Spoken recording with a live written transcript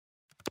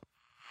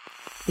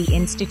The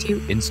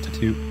Institute.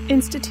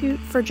 Institute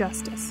for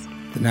Justice.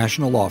 The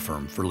National Law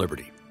Firm for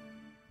Liberty.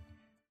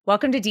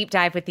 Welcome to Deep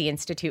Dive with the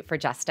Institute for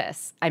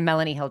Justice. I'm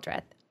Melanie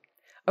Hildreth.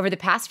 Over the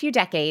past few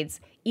decades,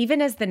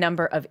 even as the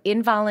number of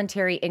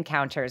involuntary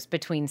encounters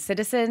between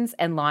citizens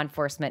and law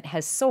enforcement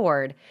has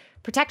soared,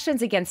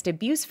 protections against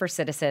abuse for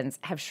citizens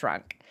have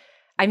shrunk.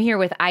 I'm here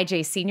with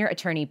IJ Senior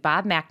Attorney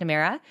Bob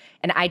McNamara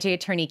and IJ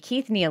Attorney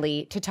Keith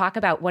Neely to talk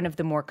about one of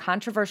the more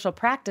controversial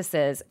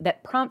practices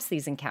that prompts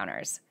these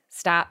encounters: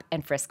 stop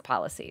and frisk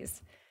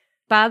policies.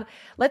 Bob,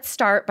 let's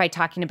start by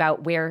talking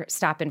about where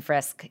stop and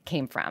frisk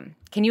came from.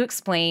 Can you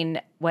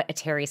explain what a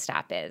Terry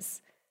stop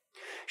is?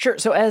 Sure.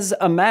 So as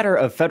a matter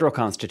of federal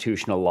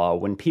constitutional law,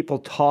 when people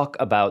talk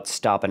about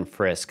stop and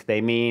frisk,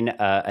 they mean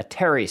a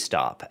Terry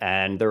stop.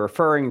 And they're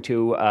referring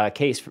to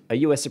a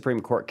U.S.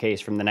 Supreme Court case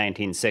from the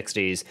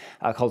 1960s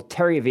called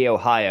Terry v.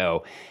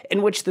 Ohio,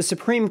 in which the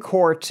Supreme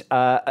Court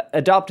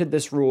adopted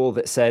this rule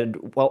that said,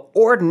 well,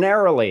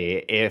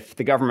 ordinarily, if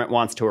the government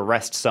wants to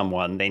arrest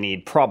someone, they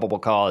need probable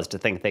cause to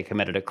think they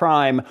committed a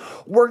crime.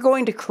 We're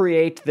going to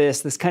create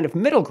this kind of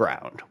middle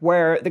ground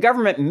where the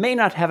government may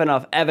not have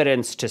enough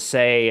evidence to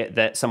say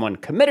that someone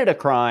committed a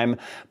crime,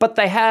 but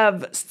they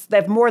have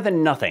more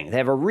than nothing. They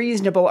have a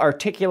reasonable,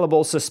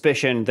 articulable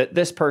suspicion that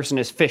this person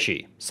is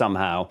fishy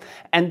somehow.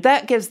 And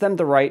that gives them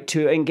the right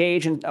to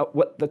engage in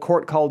what the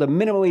court called a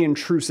minimally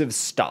intrusive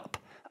stop.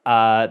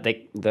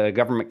 The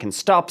government can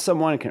stop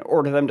someone, can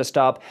order them to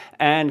stop,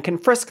 and can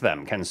frisk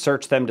them, can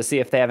search them to see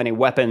if they have any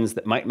weapons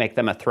that might make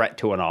them a threat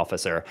to an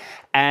officer.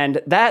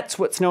 And that's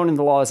what's known in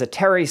the law as a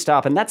Terry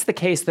stop, and that's the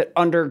case that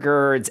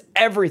undergirds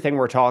everything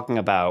we're talking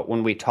about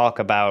when we talk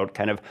about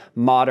kind of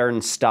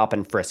modern stop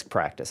and frisk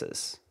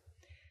practices.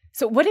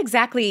 So what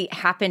exactly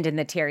happened in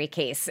the Terry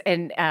case?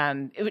 And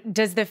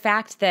does the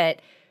fact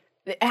that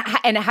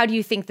and how do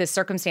you think the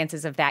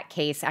circumstances of that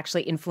case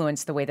actually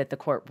influenced the way that the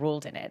court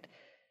ruled in it?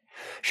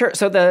 Sure.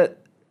 So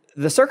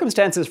the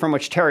circumstances from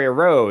which Terry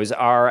arose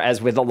are,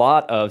 as with a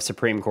lot of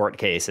Supreme Court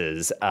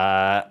cases,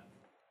 a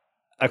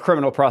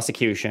criminal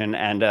prosecution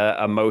and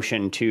a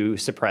motion to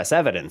suppress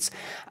evidence.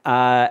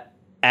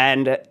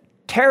 And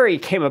Terry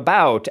came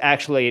about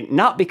actually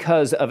not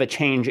because of a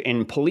change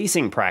in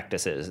policing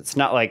practices. It's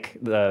not like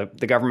the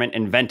government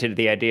invented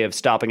the idea of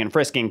stopping and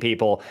frisking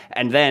people,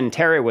 and then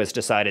Terry was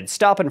decided.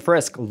 Stop and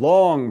frisk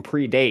long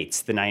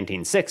predates the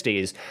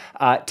 1960s.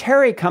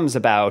 Terry comes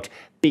about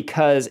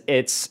because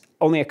it's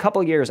only a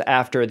couple years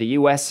after the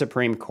U.S.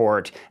 Supreme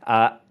Court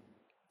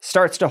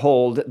starts to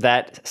hold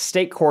that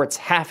state courts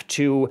have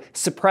to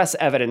suppress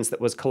evidence that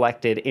was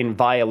collected in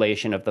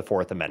violation of the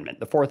Fourth Amendment.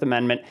 The Fourth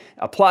Amendment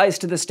applies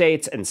to the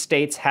states, and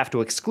states have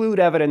to exclude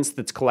evidence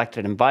that's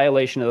collected in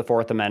violation of the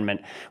Fourth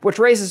Amendment, which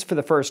raises for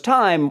the first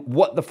time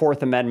what the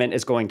Fourth Amendment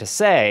is going to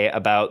say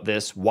about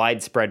this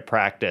widespread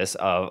practice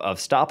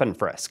of stop and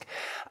frisk.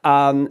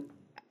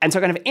 And so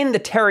kind of in the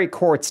Terry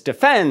court's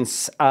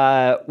defense,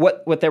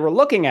 what they were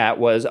looking at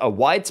was a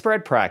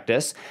widespread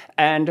practice,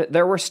 and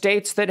there were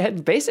states that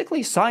had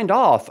basically signed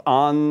off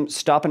on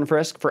stop and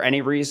frisk for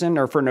any reason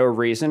or for no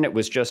reason. It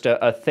was just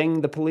a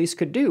thing the police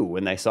could do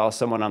when they saw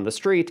someone on the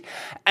street.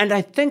 And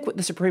I think what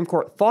the Supreme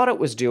Court thought it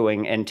was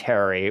doing in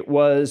Terry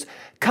was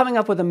coming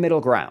up with a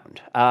middle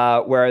ground,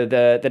 where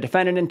the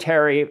defendant in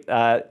Terry,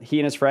 he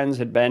and his friends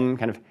had been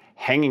kind of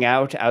hanging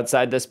out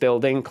outside this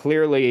building,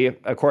 clearly,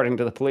 according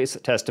to the police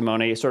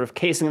testimony, sort of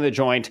casing the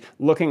joint,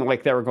 looking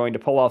like they were going to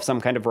pull off some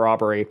kind of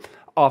robbery.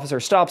 Officer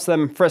stops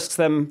them, frisks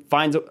them,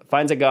 finds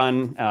a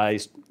gun.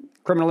 He's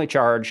criminally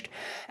charged.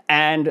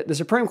 And the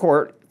Supreme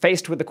Court,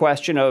 faced with the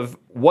question of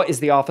what is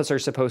the officer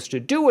supposed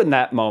to do in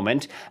that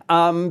moment,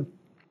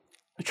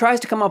 tries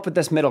to come up with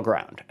this middle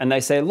ground. And they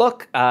say,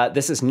 look,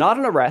 this is not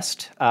an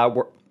arrest.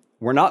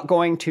 We're not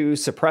going to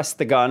suppress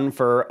the gun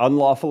for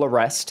unlawful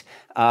arrest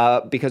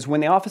because when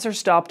the officer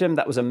stopped him,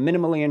 that was a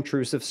minimally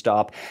intrusive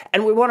stop.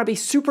 And we want to be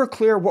super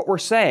clear what we're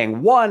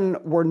saying. One,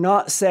 we're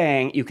not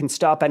saying you can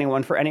stop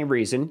anyone for any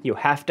reason. You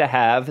have to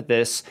have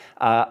this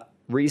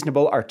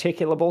reasonable,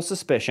 articulable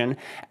suspicion.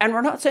 And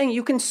we're not saying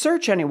you can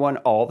search anyone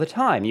all the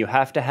time. You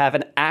have to have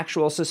an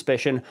actual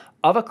suspicion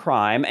of a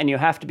crime, and you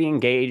have to be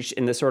engaged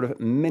in this sort of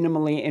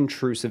minimally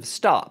intrusive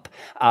stop.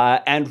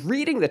 And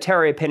reading the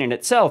Terry opinion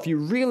itself, you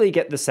really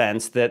get the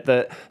sense that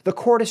the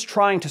court is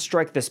trying to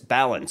strike this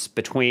balance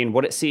between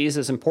what it sees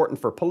as important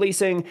for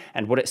policing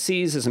and what it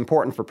sees as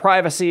important for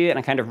privacy, and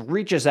it kind of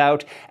reaches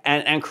out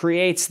and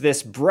creates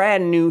this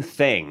brand new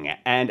thing.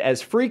 And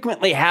as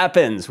frequently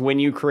happens when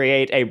you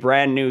create a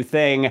brand new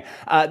thing,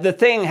 the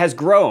thing has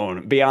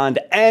grown beyond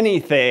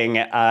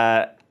anything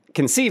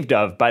conceived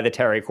of by the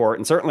Terry court,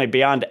 and certainly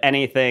beyond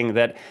anything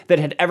that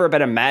had ever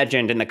been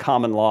imagined in the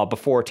common law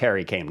before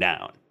Terry came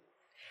down.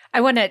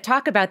 I want to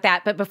talk about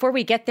that, but before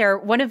we get there,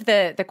 one of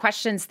the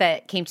questions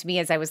that came to me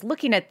as I was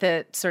looking at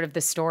the sort of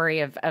the story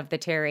of the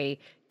Terry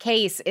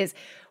case is,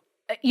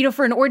 you know,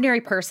 for an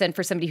ordinary person,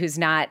 for somebody who's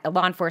not a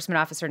law enforcement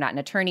officer, not an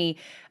attorney,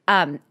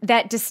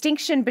 that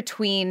distinction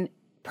between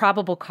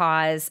probable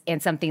cause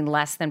and something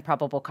less than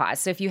probable cause.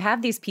 So if you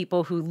have these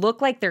people who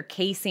look like they're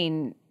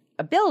casing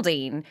a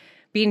building,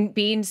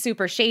 being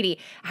super shady.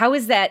 How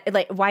is that,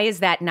 like, why is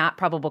that not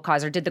probable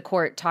cause? Or did the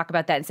court talk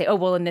about that and say, oh,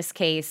 well, in this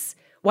case,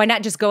 why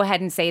not just go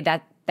ahead and say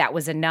that that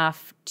was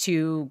enough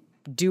to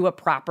do a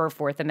proper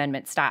Fourth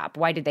Amendment stop?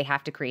 Why did they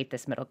have to create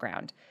this middle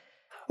ground?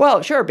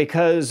 Well, sure,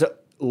 because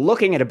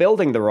looking at a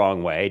building the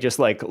wrong way, just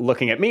like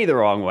looking at me the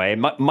wrong way,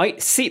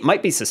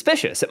 might be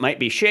suspicious. It might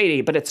be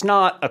shady, but it's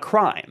not a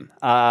crime.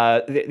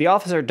 The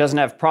officer doesn't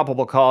have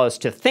probable cause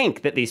to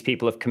think that these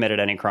people have committed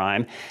any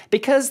crime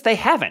because they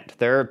haven't.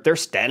 They're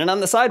standing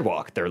on the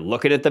sidewalk. They're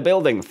looking at the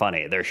building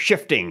funny. They're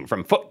shifting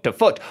from foot to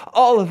foot,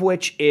 all of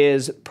which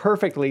is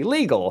perfectly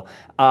legal.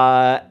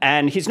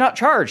 And he's not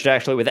charged,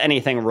 actually, with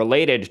anything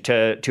related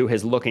to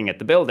his looking at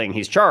the building.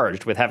 He's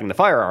charged with having the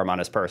firearm on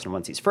his person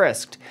once he's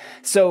frisked.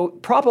 So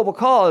probable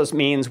cause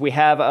means we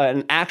have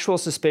an actual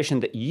suspicion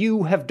that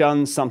you have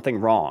done something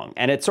wrong.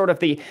 And it's sort of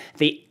the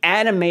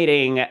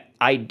animating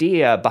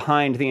idea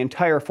behind the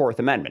entire Fourth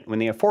Amendment. When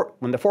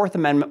the Fourth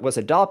Amendment was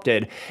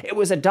adopted, it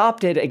was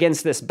adopted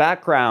against this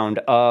background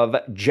of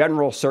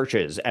general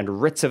searches and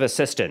writs of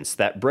assistance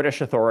that British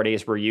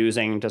authorities were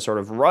using to sort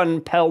of run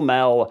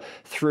pell-mell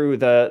through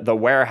the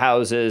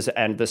warehouses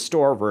and the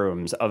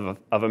storerooms of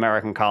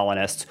American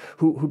colonists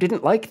who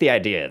didn't like the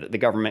idea that the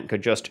government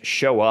could just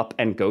show up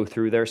and go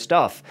through their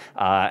stuff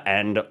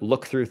and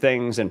look through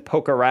things and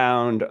poke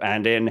around.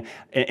 And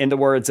in the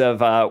words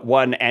of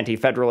one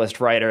anti-federalist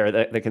writer,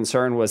 the concern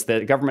was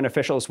that government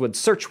officials would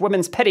search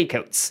women's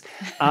petticoats.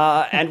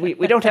 And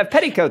we don't have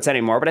petticoats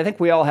anymore, but I think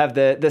we all have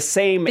the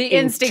same The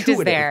instinct is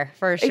there,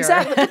 for sure.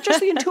 Exactly.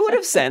 Just the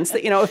intuitive sense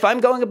that, if I'm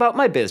going about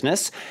my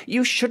business,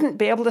 you shouldn't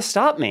be able to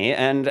stop me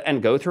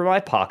and go through my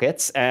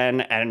pockets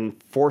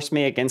and force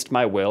me against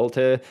my will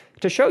to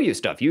show you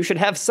stuff. You should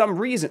have some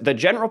reason. The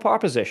general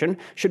proposition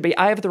should be,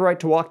 I have the right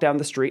to walk down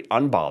the street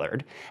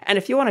unbothered. And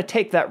if you want to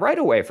take that right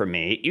away from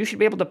me, you should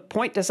be able to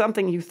point to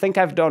something you think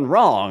I've done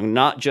wrong,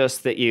 not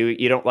just that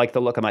you don't like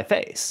the look of my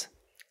face.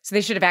 So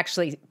they should have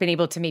actually been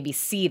able to maybe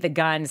see the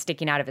gun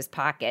sticking out of his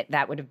pocket.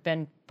 That would have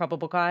been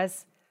probable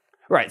cause?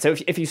 Right. So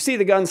if you see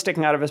the gun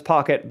sticking out of his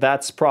pocket,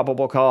 that's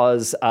probable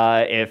cause.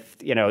 If,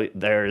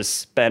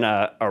 there's been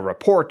a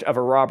report of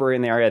a robbery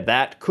in the area,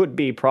 that could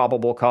be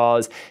probable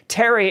cause.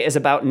 Terry is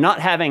about not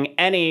having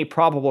any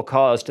probable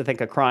cause to think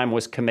a crime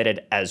was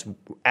committed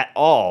at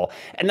all.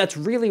 And that's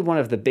really one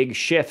of the big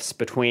shifts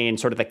between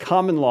sort of the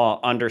common law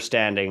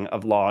understanding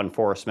of law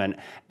enforcement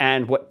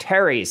and what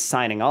Terry's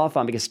signing off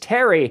on, because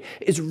Terry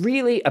is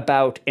really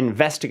about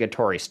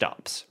investigatory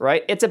stops,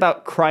 right? It's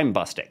about crime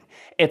busting.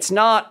 It's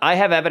not, I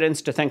have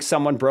evidence to think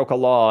someone broke a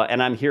law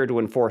and I'm here to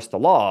enforce the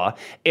law.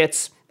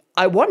 It's,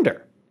 I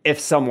wonder if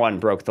someone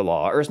broke the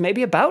law or is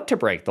maybe about to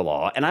break the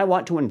law, and I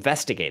want to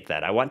investigate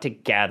that. I want to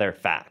gather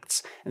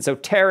facts. And so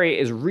Terry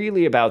is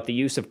really about the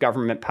use of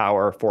government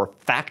power for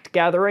fact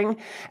gathering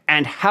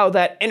and how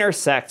that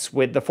intersects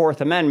with the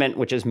Fourth Amendment,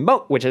 which is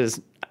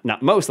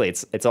not mostly,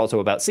 it's also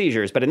about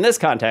seizures. But in this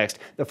context,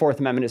 the Fourth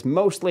Amendment is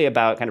mostly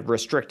about kind of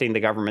restricting the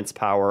government's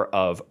power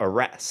of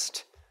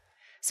arrest.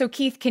 So,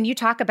 Keith, can you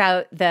talk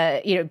about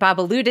Bob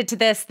alluded to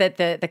this, that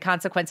the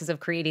consequences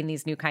of creating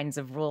these new kinds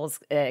of rules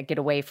get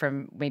away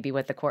from maybe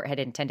what the court had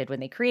intended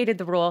when they created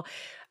the rule.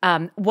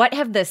 What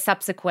have the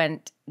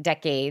subsequent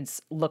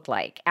decades looked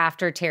like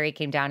after Terry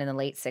came down in the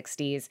late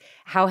 60s?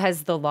 How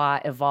has the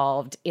law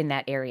evolved in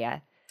that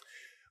area?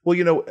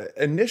 Well,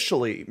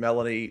 initially,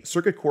 Melanie,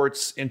 circuit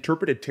courts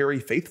interpreted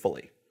Terry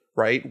faithfully.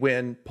 Right?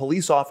 When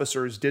police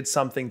officers did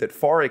something that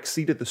far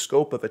exceeded the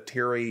scope of a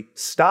Terry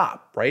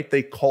stop, right?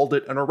 They called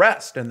it an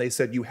arrest and they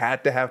said you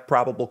had to have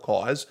probable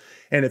cause.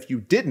 And if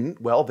you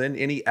didn't, well, then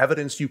any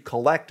evidence you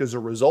collect as a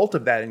result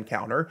of that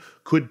encounter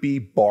could be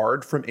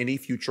barred from any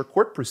future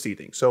court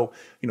proceeding. So,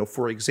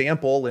 for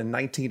example, in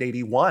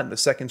 1981, the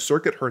Second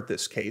Circuit heard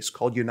this case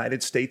called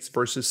United States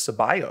versus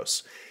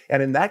Ceballos.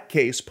 And in that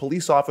case,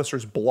 police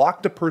officers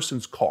blocked a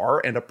person's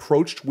car and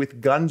approached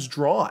with guns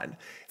drawn.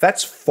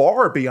 That's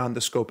far beyond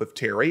the scope of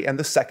Terry, and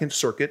the Second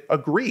Circuit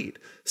agreed.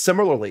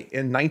 Similarly,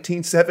 in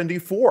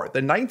 1974,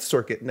 the Ninth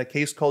Circuit, in a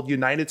case called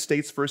United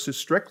States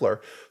versus Strickler,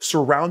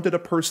 surrounded a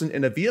person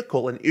in a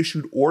vehicle and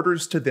issued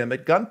orders to them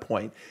at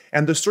gunpoint.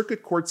 And the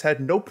circuit courts had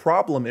no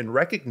problem in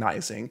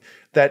recognizing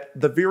that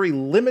the very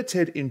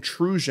limited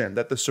intrusion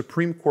that the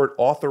Supreme Court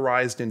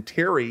authorized in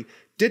Terry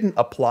didn't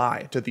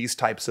apply to these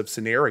types of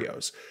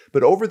scenarios.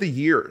 But over the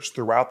years,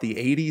 throughout the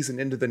 80s and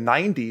into the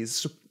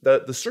 90s,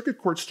 the circuit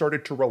court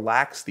started to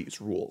relax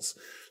these rules.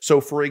 So,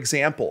 for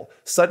example,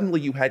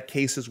 suddenly you had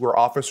cases where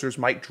officers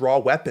might draw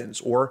weapons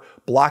or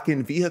block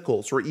in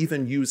vehicles or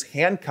even use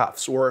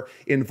handcuffs or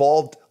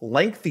involved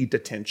lengthy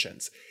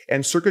detentions.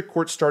 And circuit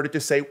courts started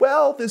to say,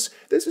 well, this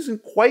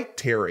isn't quite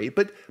Terry,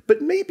 but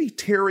maybe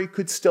Terry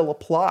could still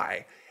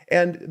apply.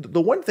 And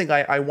the one thing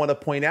I want to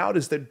point out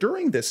is that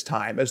during this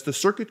time, as the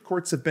circuit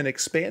courts have been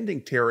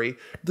expanding Terry,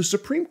 the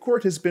Supreme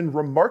Court has been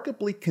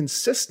remarkably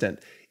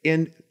consistent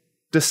in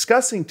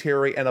discussing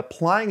Terry and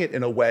applying it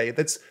in a way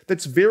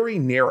that's very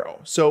narrow.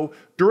 So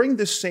during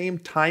this same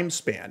time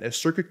span, as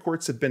circuit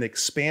courts have been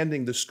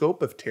expanding the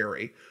scope of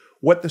Terry,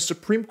 What the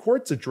Supreme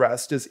Court's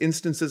addressed is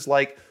instances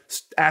like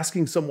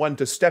asking someone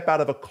to step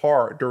out of a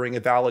car during a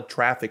valid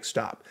traffic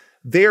stop.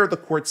 There, the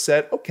court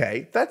said,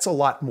 okay, that's a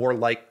lot more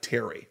like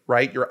Terry,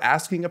 right? You're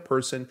asking a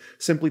person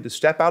simply to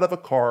step out of a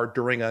car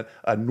during a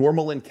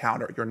normal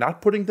encounter. You're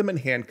not putting them in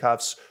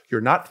handcuffs.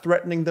 You're not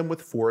threatening them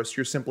with force.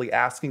 You're simply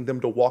asking them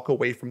to walk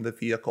away from the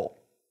vehicle.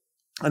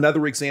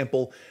 Another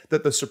example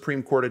that the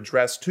Supreme Court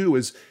addressed too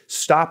is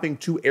stopping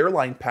two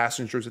airline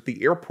passengers at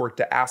the airport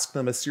to ask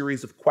them a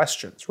series of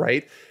questions,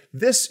 right?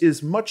 This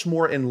is much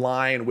more in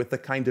line with the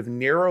kind of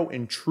narrow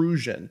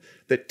intrusion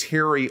that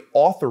Terry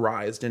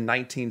authorized in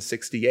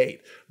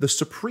 1968. The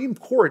Supreme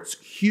Court's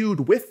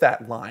hewed with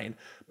that line,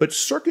 but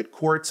circuit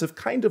courts have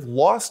kind of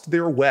lost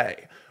their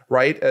way.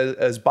 Right?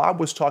 As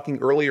Bob was talking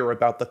earlier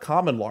about the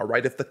common law,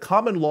 right? If the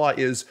common law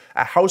is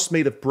a house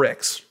made of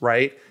bricks,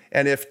 right?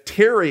 And if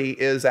Terry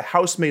is a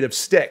house made of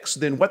sticks,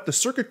 then what the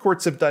circuit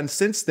courts have done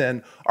since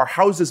then are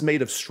houses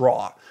made of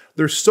straw.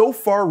 They're so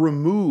far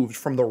removed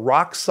from the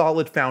rock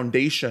solid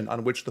foundation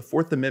on which the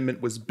Fourth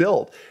Amendment was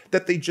built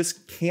that they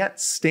just can't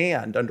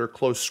stand under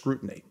close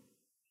scrutiny.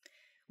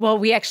 Well,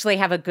 we actually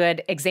have a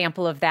good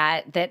example of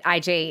that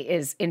IJ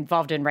is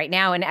involved in right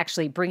now and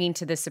actually bringing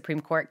to the Supreme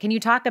Court. Can you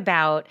talk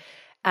about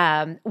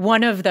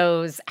one of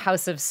those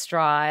House of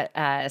Straw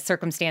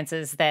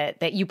circumstances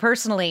that you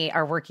personally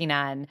are working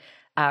on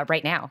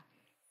right now?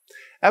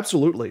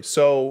 Absolutely.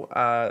 So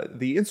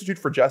the Institute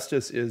for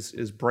Justice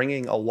is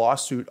bringing a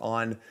lawsuit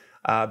on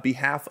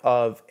behalf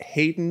of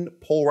Hayden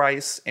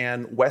Pollrice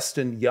and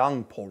Weston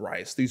Young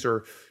Pollrice. These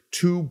are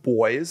two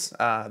boys.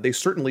 They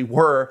certainly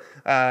were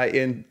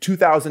in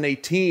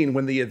 2018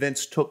 when the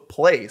events took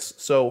place.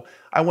 So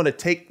I want to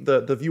take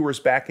the viewers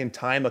back in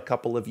time a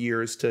couple of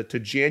years to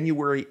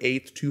January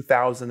 8th,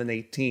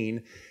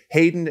 2018.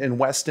 Hayden and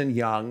Weston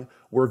Young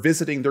were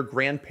visiting their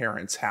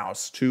grandparents'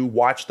 house to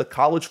watch the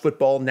college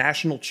football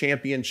national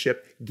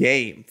championship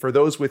game. For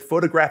those with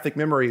photographic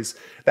memories,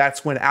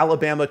 that's when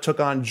Alabama took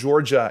on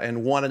Georgia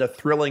and won in a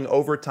thrilling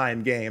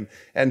overtime game.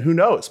 And who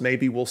knows,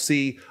 maybe we'll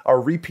see a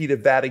repeat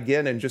of that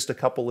again in just a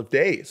couple of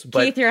days.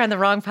 But Keith, you're on the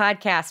wrong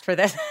podcast for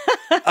this.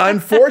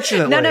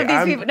 Unfortunately.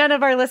 None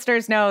of our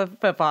listeners know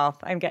football.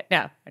 I'm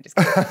just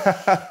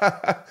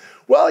kidding.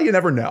 Well, you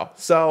never know.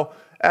 So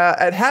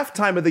at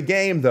halftime of the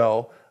game,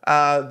 though,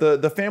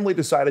 the family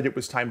decided it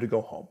was time to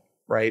go home,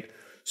 right?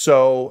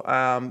 So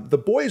the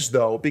boys,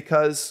 though,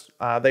 because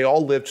they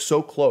all lived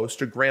so close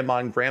to Grandma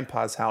and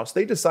Grandpa's house,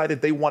 they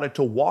decided they wanted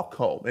to walk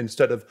home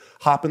instead of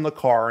hop in the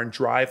car and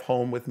drive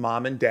home with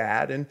Mom and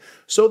Dad. And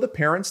so the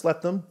parents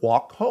let them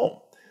walk home.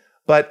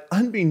 But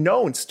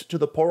unbeknownst to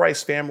the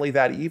Pollrice family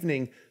that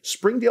evening,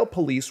 Springdale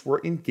police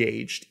were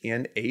engaged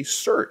in a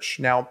search.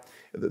 Now,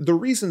 the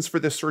reasons for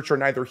this search are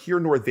neither here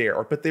nor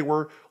there, but they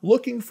were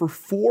looking for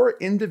 4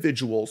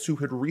 individuals who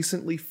had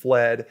recently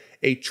fled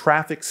a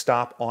traffic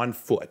stop on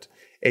foot.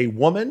 A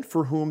woman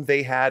for whom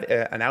they had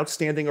an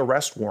outstanding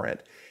arrest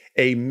warrant,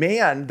 a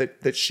man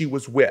that she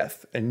was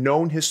with, a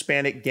known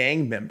Hispanic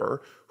gang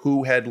member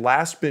who had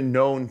last been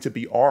known to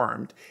be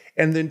armed,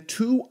 and then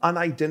 2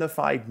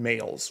 unidentified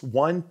males,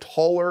 one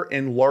taller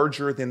and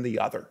larger than the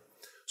other.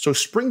 So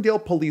Springdale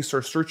police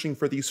are searching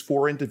for these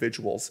 4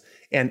 individuals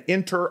and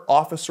enter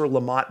Officer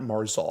Lamont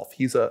Marzolf.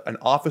 He's an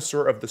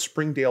officer of the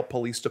Springdale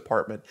Police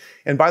Department.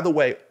 And by the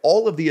way,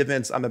 all of the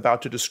events I'm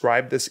about to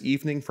describe this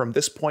evening from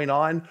this point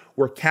on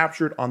were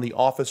captured on the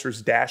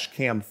officer's dash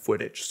cam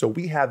footage. So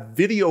we have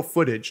video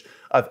footage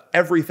of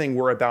everything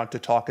we're about to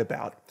talk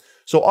about.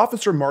 So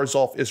Officer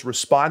Marzolf is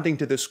responding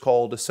to this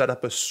call to set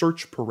up a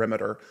search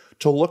perimeter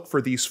to look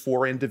for these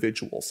 4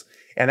 individuals.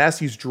 And as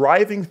he's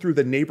driving through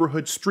the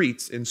neighborhood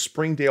streets in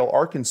Springdale,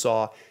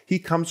 Arkansas, he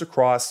comes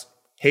across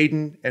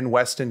Hayden and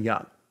Weston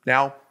Young.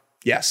 Now,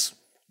 yes,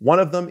 one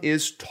of them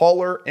is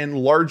taller and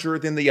larger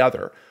than the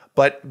other,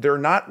 but they're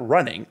not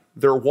running,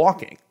 they're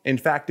walking. In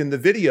fact, in the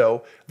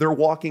video, they're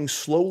walking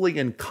slowly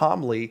and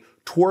calmly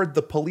toward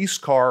the police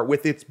car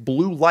with its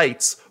blue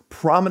lights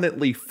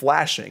prominently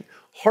flashing.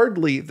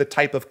 Hardly the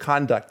type of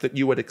conduct that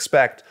you would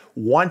expect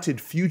wanted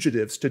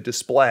fugitives to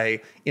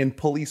display in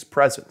police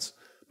presence.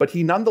 But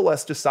he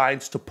nonetheless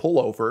decides to pull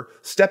over,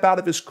 step out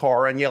of his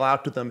car, and yell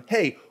out to them,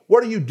 "Hey,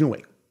 what are you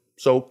doing?"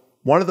 So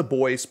one of the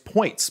boys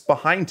points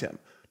behind him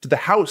to the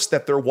house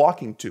that they're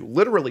walking to,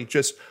 literally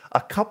just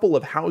a couple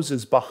of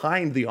houses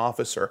behind the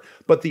officer.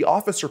 But the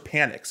officer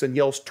panics and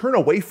yells, "Turn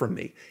away from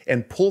me,"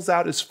 and pulls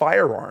out his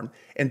firearm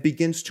and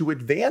begins to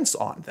advance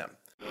on them.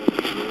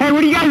 "Hey,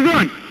 what are you guys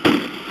doing?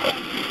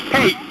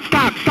 Hey,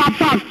 stop,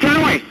 turn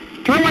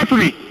away from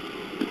me."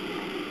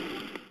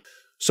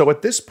 So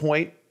at this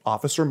point,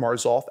 Officer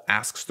Marzolf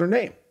asks their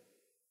name.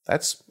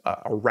 That's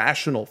a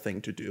rational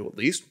thing to do, at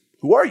least.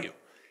 "Who are you?"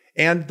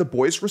 And the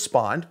boys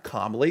respond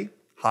calmly,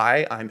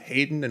 "Hi, I'm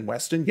Hayden and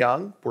Weston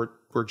Young.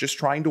 We're just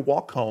trying to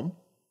walk home."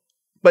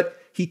 But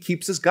he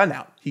keeps his gun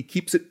out. He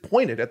keeps it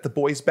pointed at the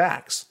boys'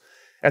 backs.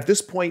 At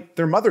this point,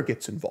 their mother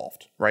gets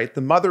involved, right?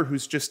 The mother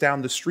who's just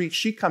down the street,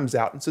 she comes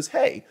out and says,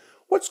 "Hey,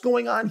 what's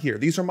going on here?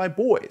 These are my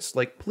boys.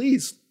 Like,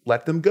 please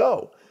let them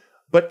go."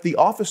 But the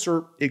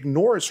officer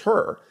ignores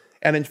her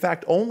and in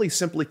fact only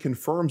simply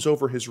confirms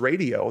over his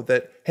radio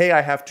that, hey,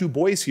 I have two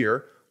boys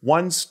here,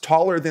 one's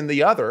taller than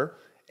the other,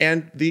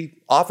 and the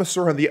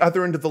officer on the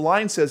other end of the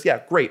line says,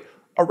 yeah, great,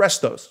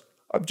 arrest those.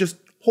 Just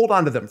hold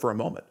on to them for a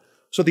moment.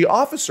 So the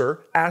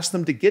officer asks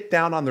them to get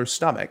down on their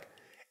stomach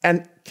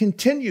and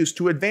continues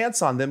to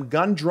advance on them,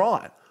 gun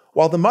drawn,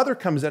 while the mother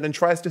comes in and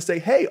tries to say,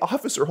 hey,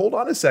 officer, hold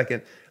on a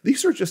second.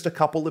 These are just a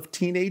couple of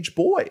teenage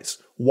boys.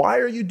 Why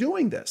are you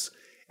doing this?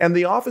 And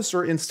the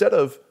officer, instead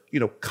of,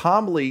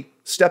 calmly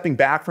stepping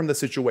back from the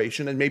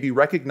situation and maybe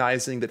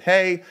recognizing that,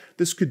 hey,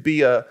 this could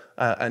be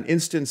an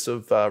instance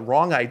of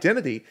wrong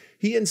identity,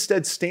 he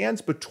instead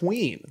stands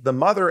between the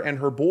mother and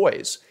her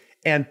boys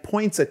and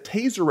points a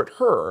taser at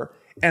her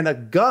and a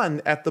gun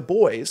at the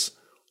boys,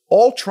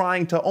 all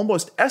trying to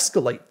almost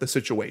escalate the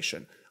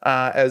situation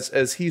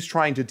as he's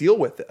trying to deal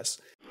with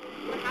this.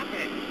 What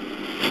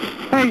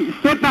happened? Hey,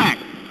 sit back.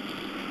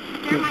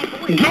 They're my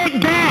boys.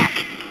 Get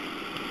back!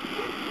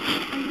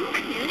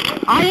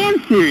 I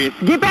am serious.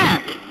 Get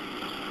back!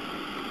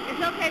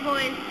 It's okay,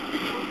 boys.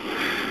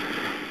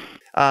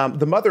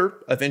 The mother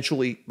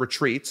eventually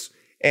retreats,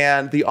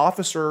 and the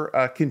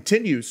officer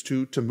continues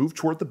to move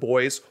toward the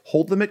boys,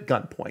 hold them at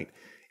gunpoint.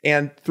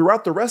 And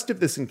throughout the rest of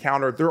this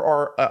encounter, there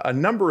are a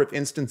number of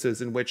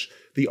instances in which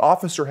the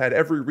officer had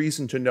every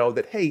reason to know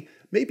that, hey,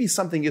 maybe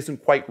something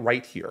isn't quite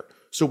right here.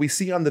 So we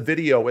see on the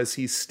video as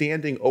he's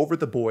standing over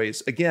the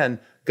boys, again,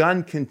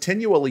 gun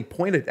continually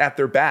pointed at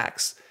their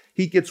backs.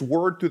 He gets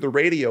word through the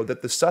radio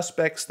that the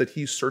suspects that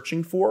he's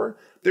searching for,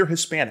 they're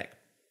Hispanic.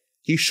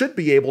 He should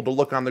be able to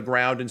look on the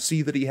ground and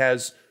see that he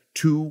has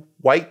two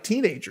white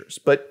teenagers,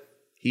 but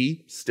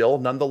he still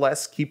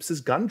nonetheless keeps his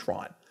gun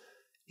drawn.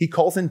 He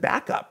calls in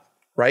backup,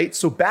 right?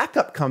 So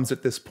backup comes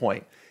at this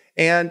point,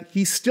 and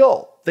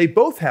they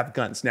both have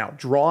guns now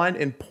drawn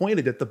and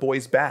pointed at the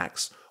boys'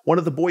 backs. One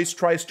of the boys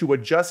tries to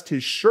adjust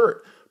his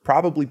shirt,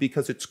 probably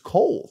because it's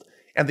cold.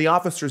 And the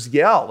officers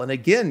yell and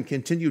again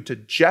continue to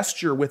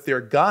gesture with their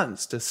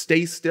guns to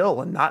stay still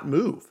and not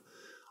move.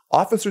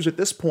 Officers at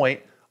this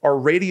point are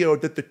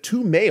radioed that the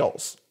two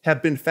males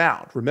have been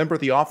found. Remember,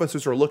 the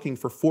officers are looking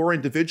for 4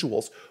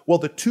 individuals. Well,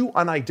 the 2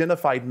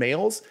 unidentified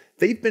males,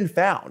 they've been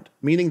found,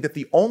 meaning that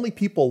the only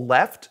people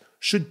left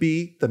should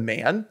be the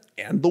man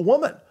and the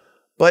woman.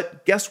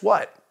 But guess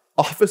what?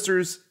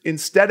 Officers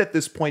instead at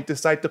this point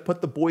decide to put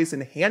the boys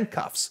in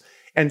handcuffs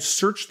and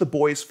search the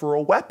boys for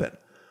a weapon.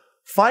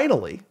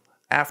 Finally,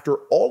 after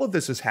all of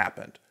this has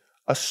happened,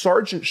 a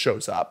sergeant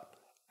shows up,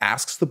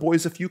 asks the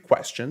boys a few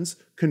questions,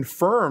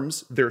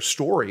 confirms their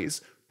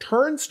stories,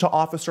 turns to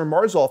Officer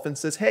Marzolf and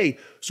says, hey,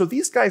 so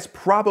these guys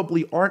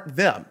probably aren't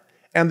them.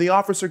 And the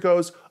officer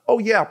goes, oh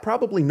yeah,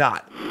 probably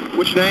not.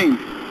 What's your name?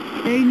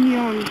 Aiden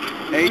Young.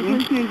 Aiden? My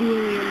first name's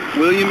William.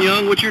 William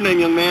Young? What's your name,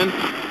 young man?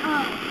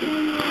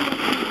 Samuel.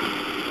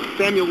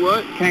 Samuel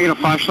what? Can I get a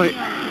flashlight?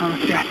 Oh,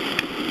 yes.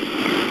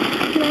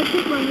 Can I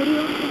take my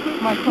video?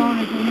 My phone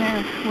is in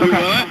there.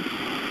 Okay. What?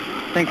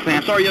 Thanks,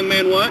 man. Sorry, young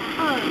man, what?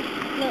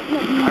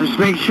 I'm just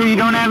making sure you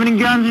don't have any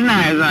guns and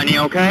knives on you,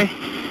 okay?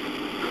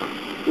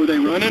 Were they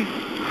running?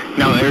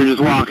 No, they were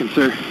just walking,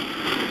 sir.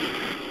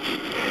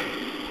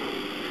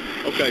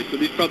 Okay, so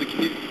these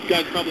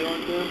guys probably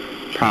aren't them?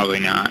 Probably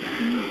not.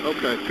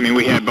 Okay. I mean,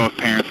 we had both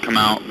parents come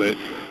out, but...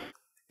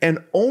 And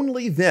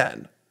only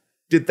then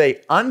did they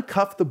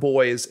uncuff the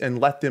boys and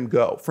let them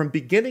go. From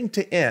beginning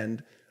to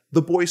end,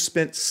 the boys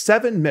spent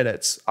 7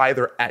 minutes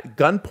either at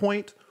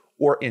gunpoint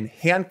or in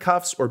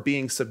handcuffs or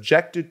being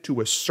subjected to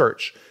a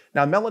search.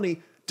 Now,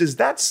 Melanie, does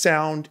that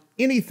sound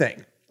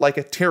anything like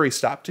a Terry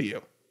stop to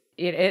you?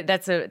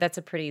 That's a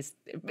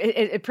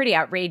pretty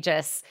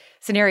outrageous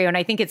scenario, and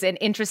I think it's an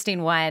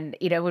interesting one.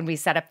 When we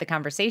set up the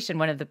conversation,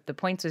 one of the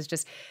points was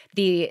just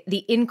the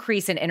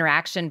increase in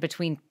interaction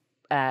between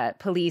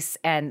police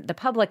and the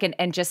public,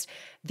 and just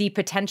the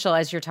potential,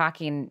 as you're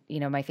talking,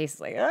 my face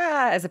is like,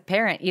 as a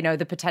parent,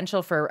 the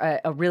potential for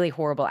a really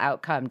horrible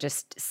outcome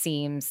just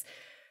seems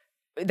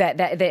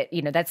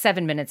that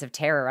 7 minutes of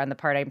terror on the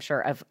part, I'm sure,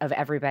 of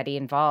everybody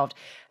involved.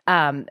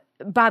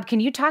 Bob, can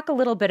you talk a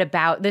little bit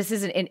about, this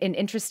is an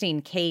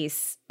interesting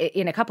case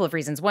in a couple of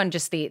reasons. One,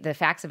 just the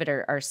facts of it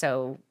are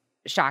so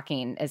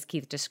shocking, as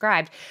Keith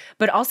described,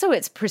 but also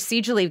it's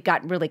procedurally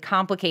gotten really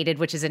complicated,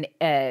 which is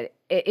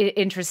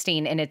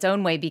interesting in its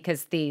own way,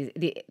 because the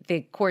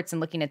courts, in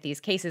looking at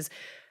these cases,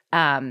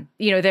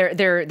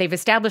 they've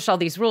established all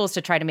these rules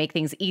to try to make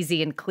things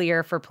easy and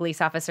clear for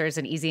police officers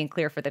and easy and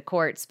clear for the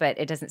courts, but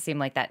it doesn't seem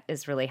like that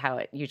is really how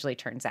it usually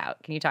turns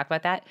out. Can you talk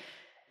about that?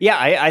 Yeah,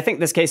 I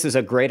think this case is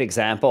a great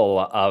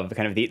example of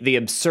kind of the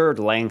absurd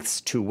lengths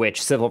to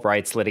which civil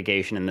rights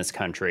litigation in this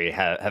country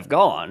have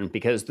gone,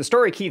 because the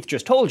story Keith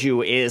just told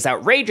you is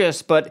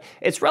outrageous, but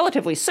it's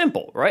relatively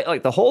simple, right?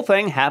 Like, the whole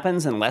thing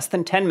happens in less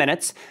than 10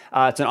 minutes.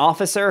 It's an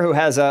officer who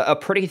has a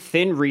pretty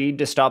thin reed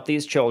to stop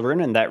these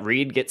children, and that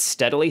reed gets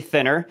steadily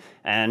thinner,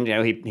 and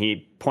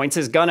he points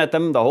his gun at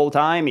them the whole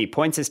time. He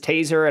points his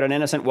taser at an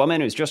innocent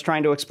woman who's just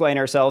trying to explain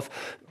herself.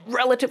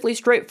 Relatively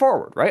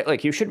straightforward, right?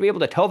 Like, you should be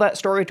able to tell that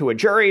story to a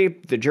jury.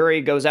 The jury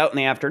goes out in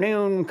the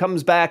afternoon,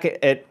 comes back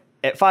at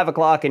at 5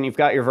 o'clock and you've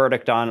got your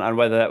verdict on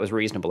whether that was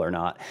reasonable or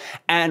not.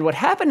 And what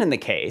happened in the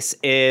case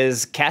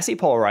is Cassie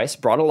Pollrice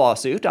brought a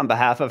lawsuit on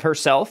behalf of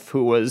herself,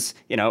 who was,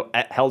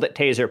 held at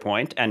taser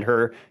point, and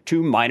her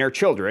 2 minor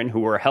children who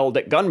were held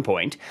at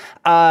gunpoint.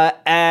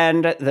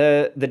 And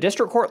the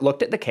district court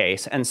looked at the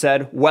case and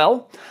said,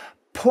 well,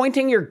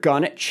 pointing your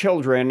gun at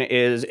children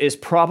is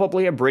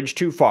probably a bridge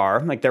too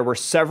far. Like, there were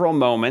several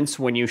moments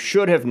when you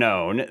should have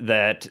known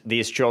that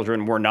these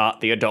children were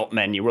not the adult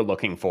men you were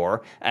looking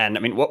for. And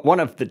I mean, one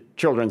of the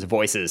children's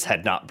voices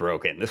had not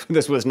broken.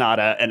 This was not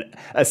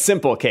a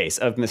simple case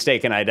of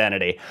mistaken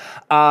identity.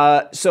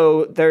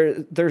 So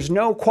there's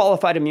no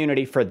qualified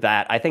immunity for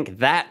that. I think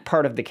that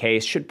part of the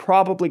case should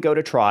probably go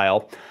to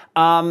trial.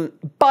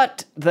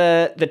 But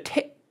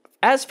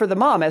as for the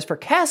mom, as for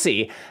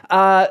Cassie,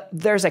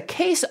 there's a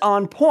case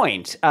on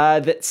point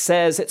that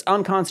says it's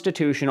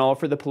unconstitutional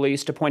for the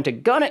police to point a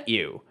gun at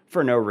you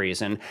for no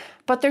reason,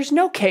 but there's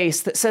no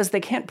case that says they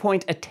can't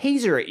point a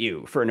taser at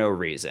you for no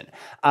reason.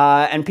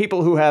 And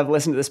people who have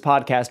listened to this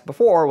podcast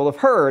before will have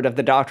heard of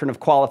the doctrine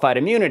of qualified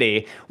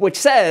immunity, which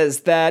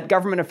says that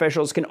government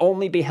officials can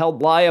only be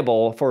held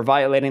liable for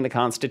violating the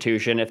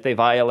Constitution if they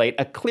violate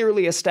a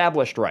clearly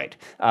established right,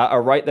 a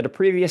right that a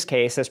previous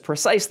case has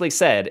precisely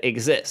said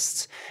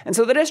exists. And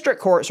so the district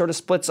court sort of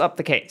splits up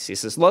the case. He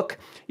says, look,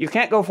 you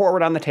can't go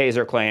forward on the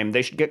taser claim.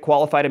 They should get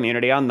qualified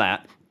immunity on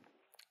that.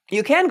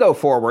 You can go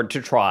forward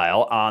to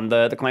trial on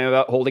the claim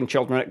about holding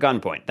children at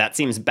gunpoint. That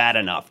seems bad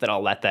enough that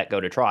I'll let that go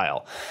to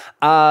trial.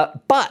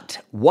 But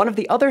one of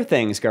the other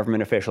things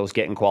government officials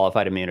get in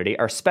qualified immunity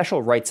are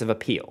special rights of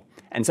appeal.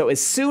 And so as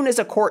soon as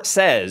a court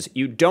says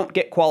you don't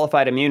get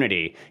qualified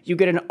immunity, you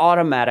get an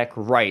automatic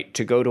right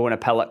to go to an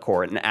appellate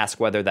court and ask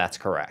whether that's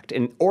correct.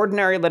 In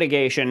ordinary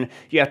litigation,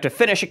 you have to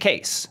finish a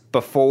case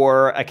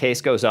before a case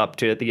goes up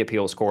to the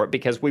appeals court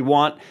because we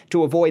want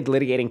to avoid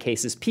litigating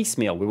cases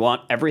piecemeal. We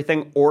want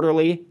everything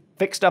orderly,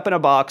 fixed up in a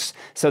box,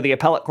 so the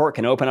appellate court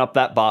can open up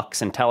that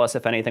box and tell us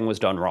if anything was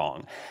done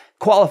wrong.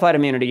 Qualified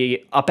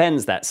immunity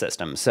upends that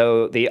system.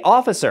 So the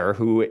officer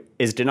who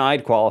is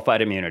denied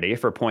qualified immunity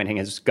for pointing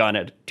his gun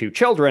at 2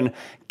 children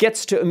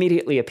gets to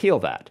immediately appeal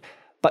that.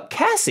 But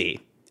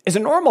Cassie is a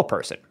normal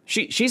person.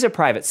 She's a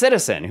private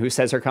citizen who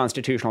says her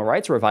constitutional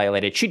rights were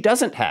violated. She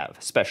doesn't have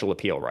special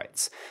appeal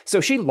rights.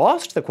 So she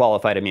lost the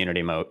qualified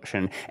immunity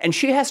motion, and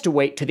she has to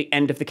wait to the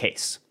end of the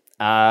case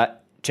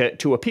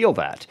to appeal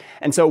that.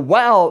 And so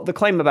while the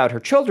claim about her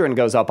children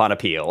goes up on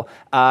appeal,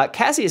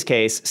 Cassie's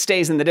case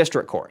stays in the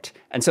district court.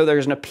 And so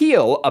there's an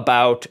appeal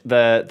about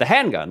the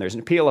handgun. There's an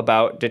appeal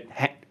about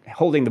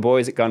holding the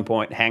boys at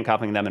gunpoint,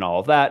 handcuffing them, and all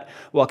of that,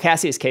 while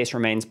Cassie's case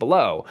remains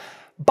below.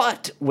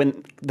 But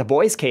when the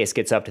boys' case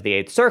gets up to the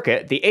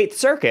 8th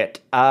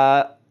Circuit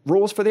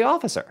rules for the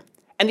officer.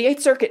 And the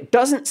 8th Circuit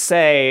doesn't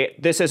say,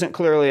 this isn't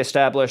clearly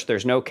established,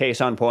 there's no case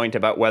on point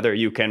about whether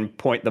you can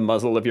point the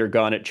muzzle of your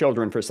gun at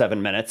children for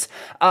 7 minutes.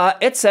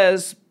 It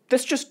says,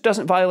 this just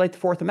doesn't violate the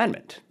Fourth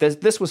Amendment.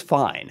 This was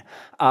fine.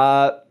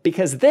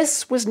 Because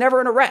this was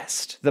never an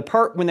arrest. The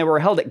part when they were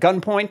held at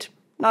gunpoint,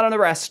 not an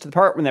arrest. The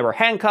part when they were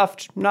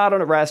handcuffed, not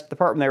an arrest. The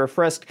part when they were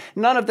frisked,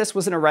 none of this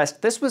was an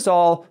arrest. This was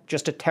all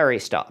just a Terry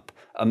stop.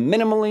 A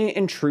minimally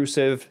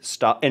intrusive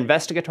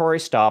investigatory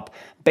stop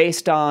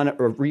based on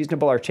a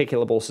reasonable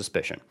articulable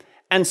suspicion.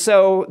 And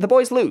so the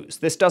boys lose.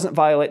 This doesn't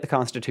violate the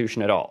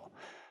Constitution at all.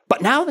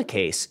 But now the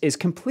case is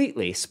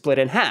completely split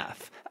in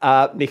half.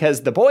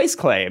 Because the boys'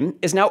 claim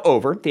is now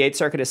over. The 8th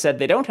Circuit has said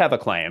they don't have a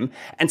claim.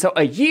 And so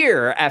a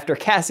year after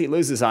Cassie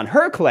loses on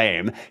her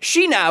claim,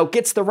 she now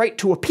gets the right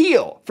to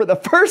appeal for the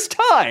first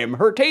time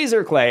her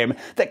taser claim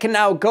that can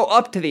now go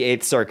up to the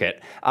 8th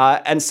Circuit.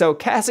 And so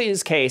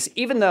Cassie's case,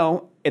 even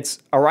though it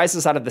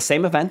arises out of the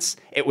same events,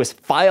 it was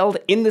filed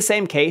in the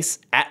same case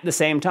at the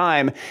same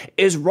time,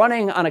 is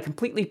running on a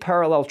completely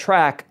parallel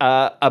track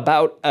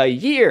about a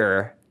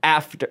year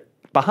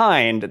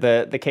behind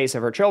the case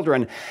of her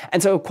children.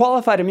 And so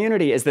qualified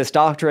immunity is this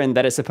doctrine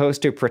that is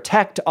supposed to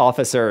protect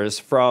officers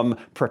from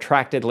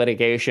protracted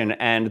litigation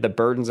and the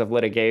burdens of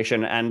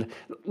litigation. And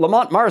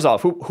Lamont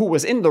Marzov, who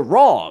was in the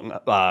wrong,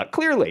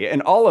 clearly,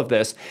 in all of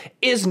this,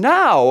 is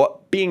now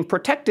being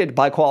protected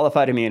by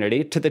qualified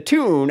immunity to the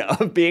tune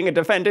of being a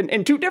defendant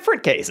in 2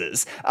 different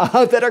cases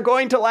that are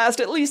going to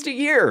last at least a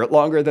year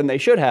longer than they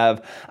should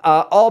have,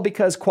 all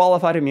because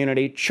qualified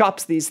immunity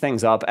chops these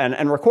things up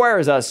and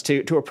requires us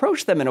to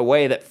approach them in a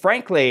way that,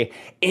 frankly,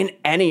 in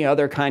any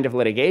other kind of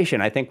litigation,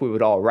 I think we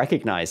would all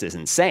recognize is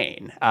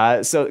insane.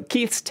 So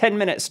Keith's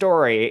 10-minute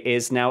story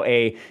is now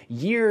a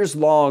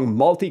years-long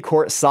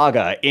multi-court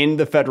saga in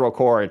the federal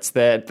courts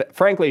that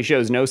frankly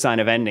shows no sign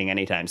of ending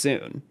anytime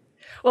soon.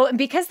 Well, and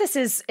because this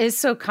is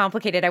so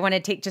complicated, I want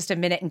to take just a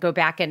minute and go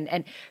back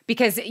and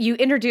because you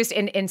introduced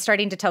in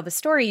starting to tell the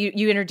story,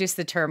 you introduced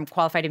the term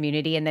qualified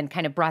immunity and then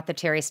kind of brought the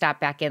Terry stop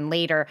back in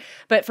later.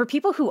 But for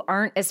people who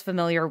aren't as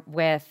familiar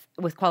with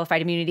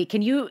qualified immunity,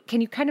 can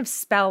you kind of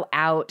spell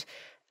out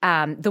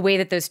the way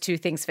that those two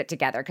things fit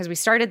together? Because we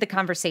started the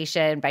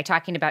conversation by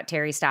talking about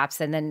Terry stops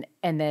and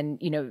then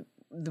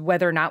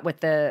whether or not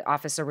what the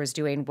officer was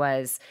doing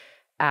was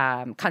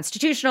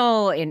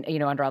constitutional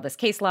under all this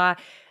case law.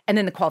 And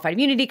then the qualified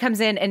immunity comes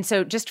in. And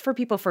so just for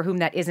people for whom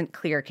that isn't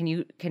clear, can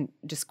you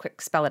just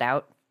quick spell it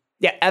out?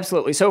 Yeah,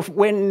 absolutely. So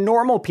when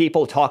normal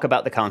people talk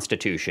about the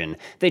Constitution,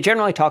 they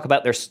generally talk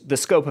about the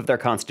scope of their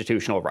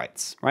constitutional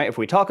rights, right? If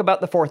we talk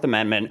about the Fourth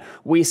Amendment,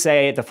 we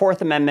say the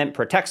Fourth Amendment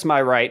protects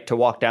my right to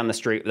walk down the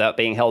street without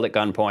being held at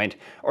gunpoint,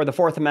 or the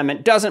Fourth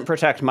Amendment doesn't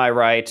protect my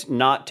right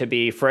not to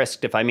be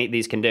frisked if I meet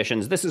these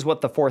conditions. This is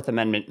what the Fourth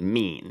Amendment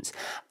means.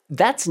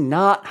 That's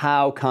not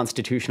how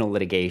constitutional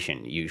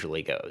litigation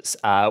usually goes.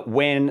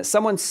 When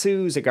someone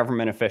sues a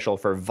government official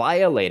for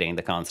violating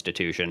the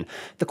Constitution,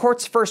 the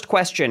court's first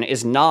question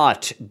is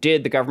not,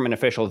 did the government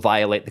official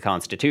violate the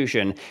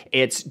Constitution?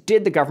 It's,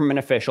 did the government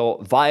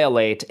official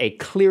violate a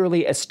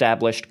clearly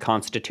established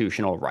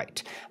constitutional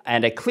right?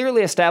 And a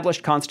clearly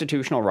established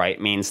constitutional right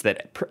means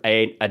that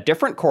a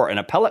different court, an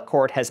appellate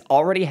court, has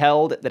already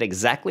held that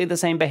exactly the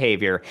same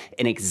behavior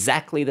in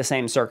exactly the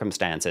same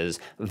circumstances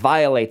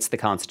violates the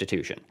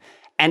Constitution.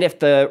 And if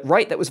the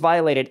right that was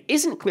violated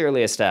isn't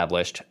clearly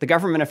established, the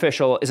government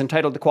official is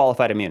entitled to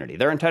qualified immunity.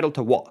 They're entitled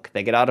to walk.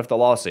 They get out of the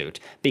lawsuit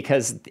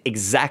because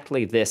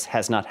exactly this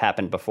has not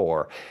happened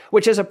before,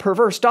 which is a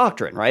perverse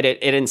doctrine, right?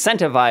 It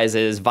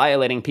incentivizes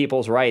violating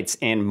people's rights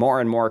in more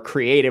and more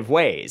creative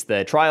ways.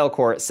 The trial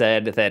court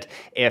said that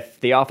if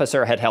the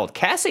officer had held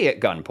Cassie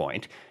at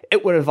gunpoint,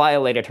 it would have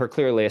violated her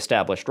clearly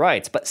established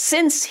rights. But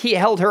since he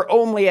held her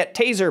only at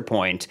taser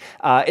point,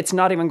 it's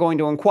not even going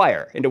to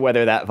inquire into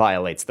whether that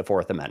violates the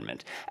Fourth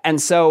Amendment.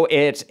 And so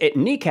it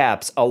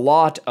kneecaps a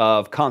lot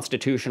of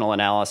constitutional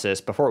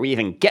analysis before we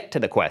even get to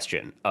the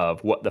question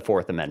of what the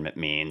Fourth Amendment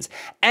means.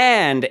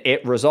 And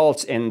it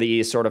results in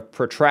these sort of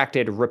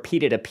protracted,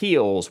 repeated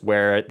appeals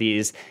where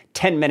these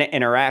 10-minute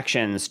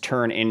interactions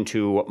turn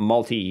into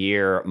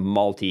multi-year,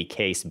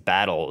 multi-case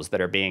battles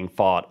that are being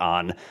fought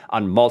on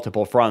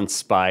multiple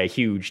fronts by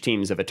huge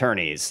teams of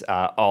attorneys,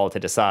 all to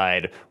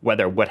decide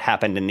whether what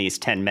happened in these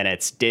 10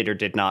 minutes did or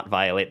did not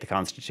violate the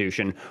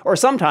Constitution, or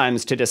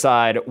sometimes to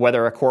decide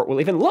whether a court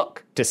will even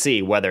look to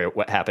see whether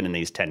what happened in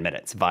these 10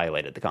 minutes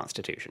violated the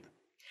Constitution.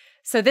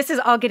 So this is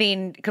all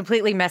getting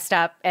completely messed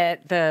up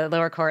at the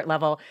lower court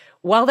level.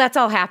 While that's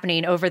all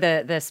happening over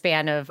the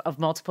span of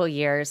multiple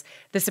years,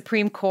 the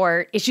Supreme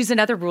Court issues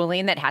another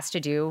ruling that has to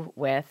do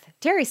with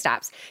Terry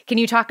stops. Can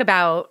you talk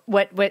about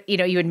what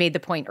you had made the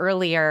point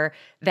earlier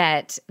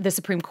that the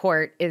Supreme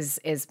Court is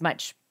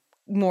much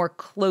more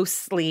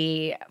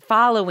closely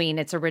following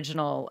its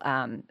original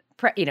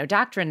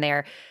doctrine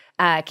there?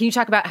 Can you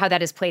talk about how that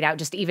has played out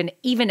just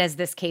even as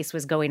this case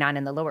was going on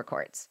in the lower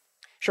courts?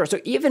 Sure.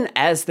 So even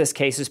as this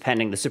case is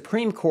pending, the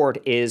Supreme Court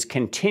is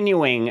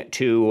continuing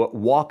to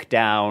walk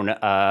down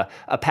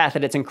a path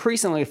that it's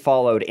increasingly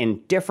followed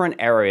in different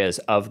areas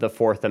of the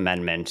Fourth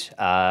Amendment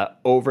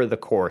over the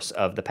course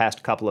of the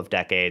past couple of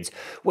decades,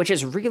 which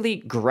is really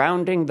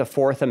grounding the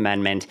Fourth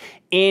Amendment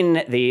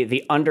in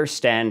the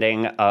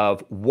understanding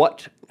of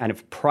what kind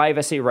of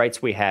privacy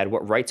rights we had,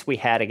 what rights we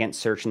had against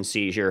search and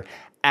seizure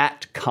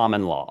at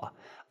common law.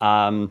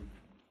 And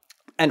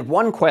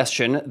one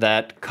question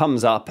that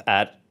comes up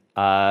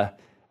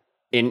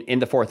in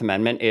the Fourth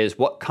Amendment is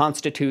what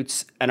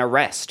constitutes an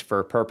arrest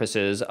for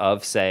purposes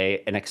of,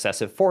 say, an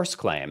excessive force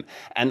claim.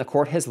 And the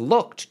court has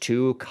looked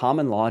to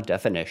common law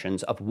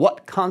definitions of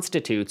what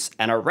constitutes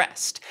an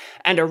arrest.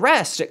 And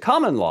arrest at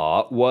common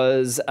law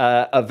was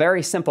a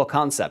very simple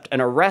concept.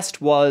 An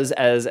arrest was,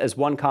 as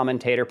one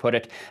commentator put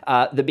it,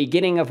 the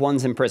beginning of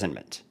one's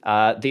imprisonment.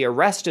 The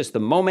arrest is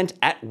the moment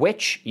at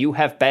which you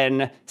have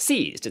been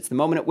seized. It's the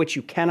moment at which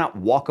you cannot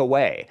walk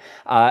away.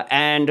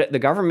 And a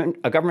government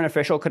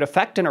official could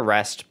effect an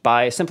arrest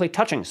by simply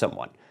touching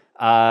someone.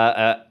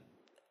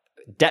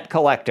 Debt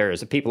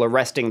collectors, people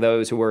arresting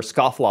those who were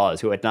scofflaws,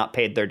 who had not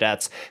paid their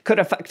debts, could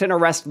effect an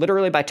arrest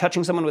literally by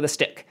touching someone with a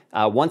stick.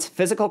 Once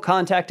physical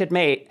contact had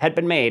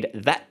been made,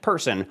 that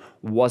person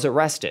was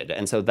arrested.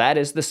 And so that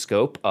is the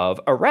scope of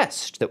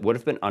arrest that would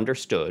have been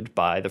understood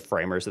by the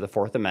framers of the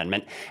Fourth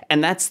Amendment.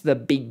 And that's the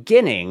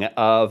beginning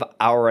of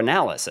our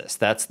analysis.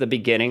 That's the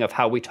beginning of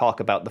how we talk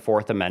about the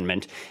Fourth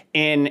Amendment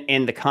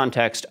in the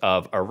context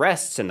of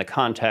arrests, in the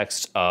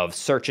context of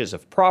searches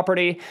of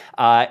property,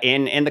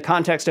 in the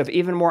context of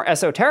even more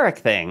esoteric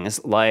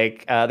things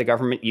like the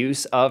government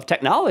use of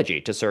technology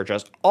to search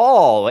us.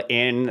 All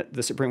in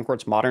the Supreme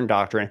Court's modern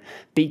doctrine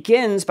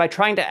begins by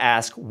trying to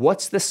ask,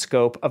 what's the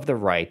scope of the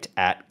right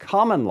at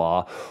common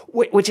law,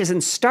 which is in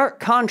stark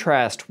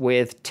contrast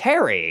with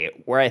Terry,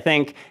 where I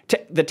think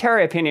the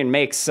Terry opinion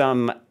makes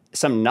some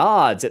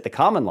nods at the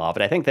common law,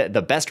 but I think that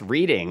the best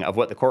reading of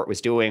what the court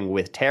was doing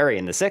with Terry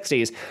in the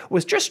 60s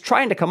was just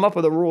trying to come up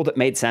with a rule that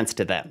made sense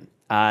to them.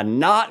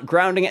 Not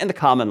grounding it in the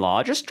common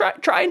law, just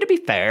trying to be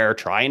fair,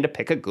 trying to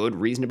pick a good,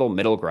 reasonable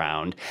middle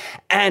ground.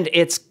 And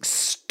it's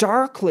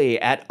starkly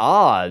at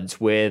odds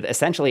with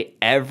essentially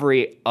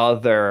every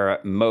other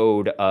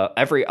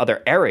every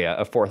other area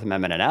of Fourth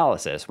Amendment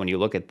analysis. When you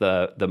look at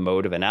the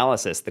mode of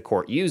analysis the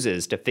court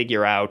uses to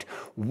figure out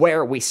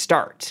where we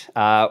start.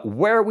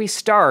 Where we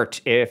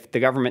start if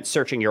the government's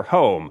searching your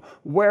home,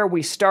 where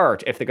we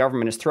start if the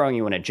government is throwing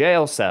you in a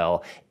jail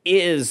cell,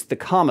 is the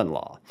common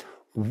law.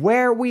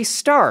 Where we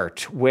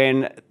start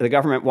when the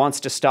government wants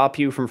to stop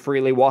you from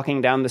freely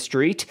walking down the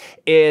street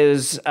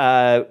is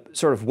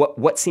sort of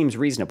what seems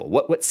reasonable,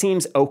 what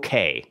seems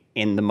okay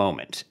in the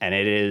moment. And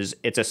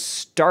it's a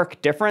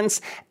stark difference,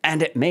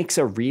 and it makes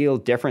a real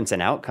difference in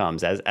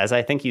outcomes, as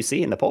I think you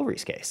see in the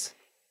Polries case.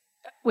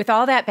 With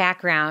all that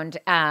background,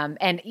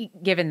 and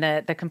given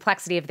the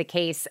complexity of the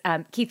case,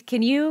 Keith,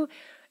 can you,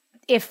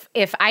 if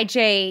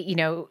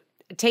IJ,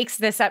 takes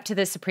this up to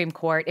the Supreme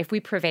Court, if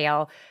we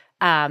prevail,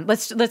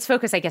 let's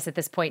focus, I guess, at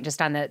this point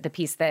just on the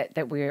piece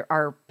that we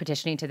are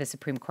petitioning to the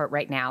Supreme Court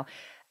right now.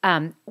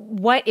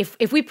 What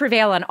if we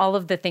prevail on all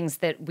of the things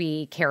that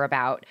we care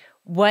about?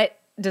 What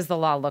does the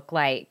law look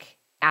like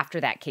after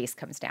that case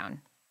comes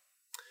down?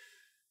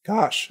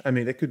 Gosh, I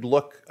mean, it could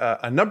look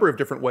a number of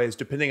different ways,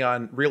 depending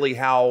on really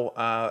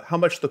how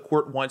much the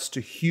court wants to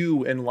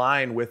hew in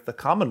line with the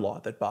common law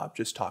that Bob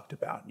just talked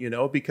about.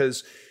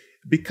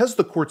 Because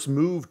the court's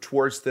moved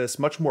towards this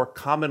much more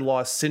common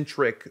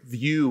law-centric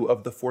view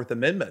of the Fourth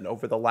Amendment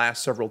over the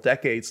last several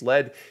decades,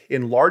 led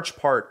in large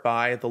part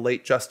by the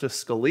late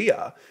Justice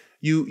Scalia,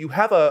 you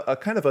have a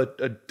kind of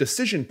a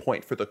decision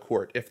point for the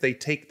court if they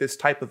take this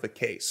type of a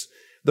case.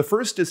 The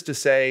first is to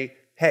say,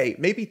 hey,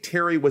 maybe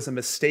Terry was a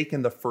mistake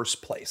in the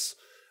first place.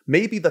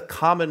 Maybe the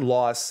common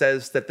law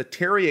says that the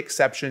Terry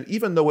exception,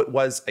 even though it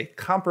was a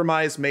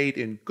compromise made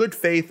in good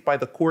faith by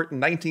the court in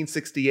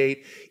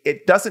 1968,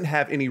 it doesn't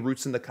have any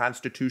roots in the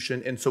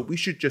Constitution, and so we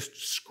should just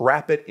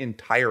scrap it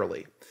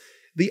entirely.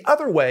 The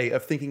other way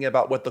of thinking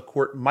about what the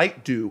court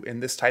might do in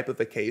this type of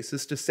a case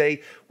is to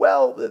say,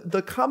 well,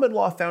 the common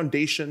law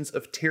foundations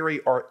of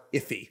Terry are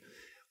iffy.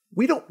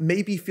 We don't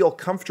maybe feel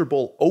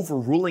comfortable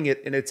overruling it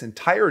in its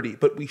entirety,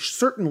 but we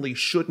certainly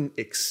shouldn't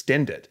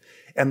extend it.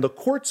 And the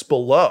courts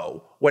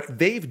below, what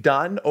they've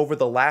done over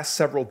the last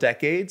several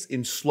decades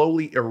in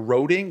slowly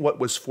eroding what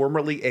was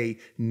formerly a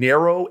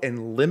narrow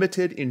and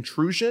limited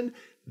intrusion,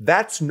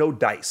 that's no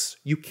dice.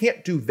 You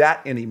can't do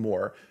that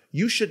anymore.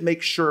 You should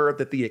make sure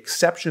that the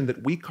exception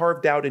that we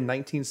carved out in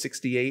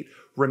 1968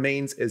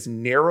 remains as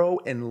narrow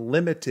and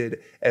limited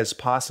as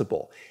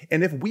possible.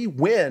 And if we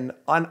win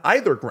on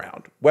either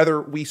ground, whether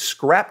we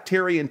scrap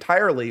Terry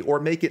entirely or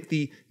make it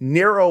the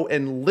narrow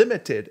and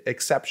limited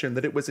exception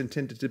that it was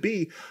intended to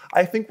be,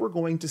 I think we're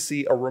going to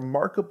see a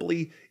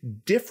remarkably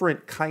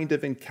different kind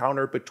of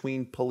encounter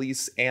between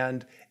police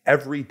and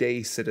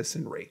everyday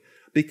citizenry.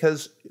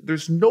 Because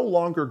there's no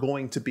longer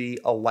going to be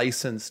a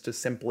license to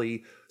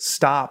simply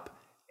stop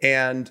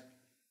and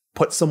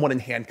put someone in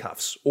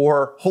handcuffs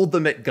or hold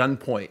them at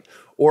gunpoint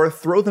or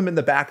throw them in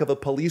the back of a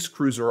police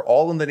cruiser,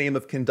 all in the name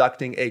of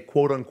conducting a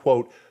quote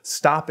unquote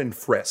stop and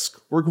frisk.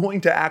 We're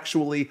going to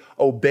actually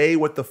obey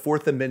what the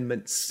Fourth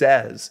Amendment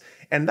says.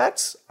 And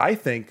that's, I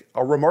think,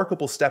 a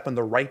remarkable step in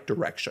the right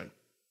direction.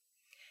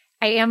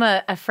 I am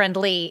a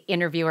friendly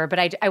interviewer,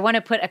 but I want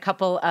to put a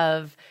couple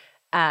of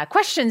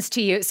questions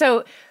to you.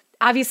 So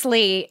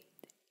obviously,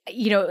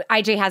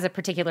 IJ has a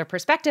particular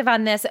perspective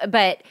on this,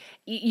 but,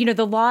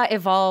 the law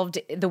evolved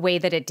the way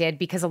that it did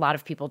because a lot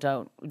of people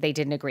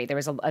didn't agree. There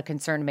was a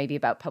concern maybe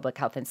about public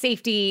health and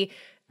safety,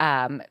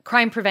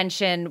 crime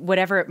prevention,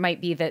 whatever it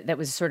might be that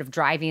was sort of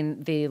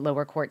driving the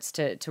lower courts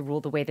to rule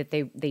the way that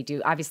they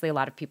do. Obviously, a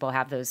lot of people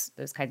have those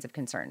kinds of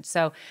concerns.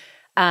 So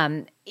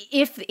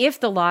if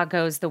the law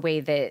goes the way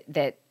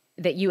that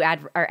you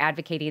are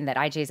advocating, that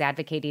IJ is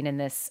advocating in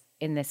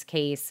this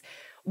case,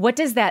 what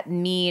does that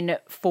mean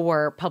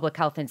for public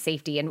health and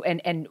safety,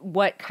 and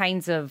what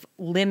kinds of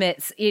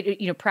limits,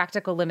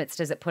 practical limits,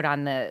 does it put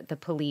on the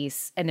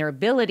police and their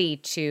ability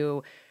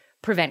to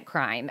prevent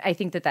crime? I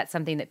think that's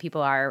something that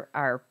people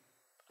are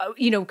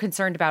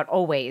concerned about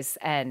always,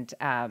 and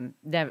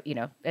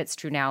it's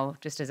true now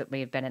just as it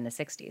may have been in the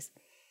 60s.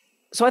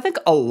 So I think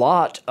a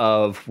lot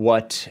of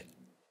what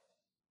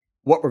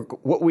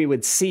we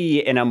would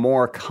see in a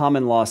more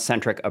common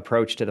law-centric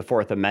approach to the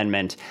Fourth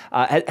Amendment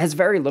has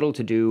very little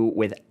to do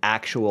with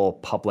actual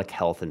public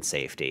health and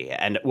safety.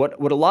 And where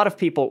a lot of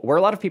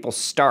people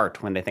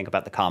start when they think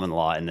about the common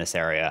law in this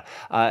area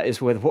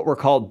is with what were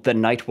called the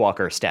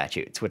Nightwalker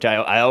statutes, which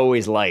I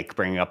always like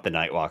bringing up the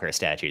Nightwalker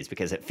statutes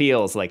because it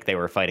feels like they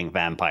were fighting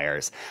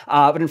vampires.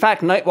 But in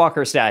fact,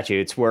 Nightwalker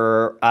statutes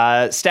were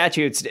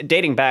statutes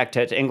dating back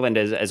to England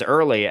as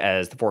early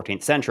as the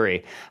 14th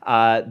century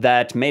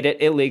that made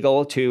it illegal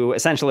to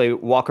essentially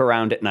walk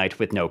around at night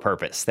with no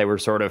purpose. They were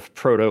sort of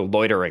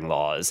proto-loitering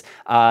laws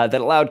that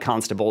allowed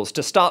constables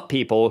to stop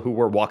people who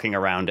were walking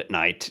around at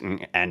night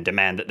and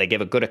demand that they give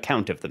a good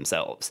account of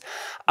themselves.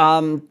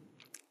 And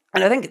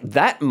I think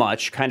that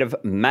much kind of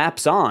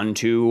maps on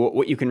to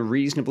what you can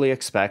reasonably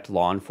expect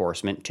law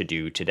enforcement to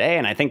do today.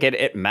 And I think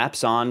it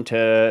maps on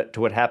to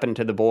what happened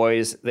to the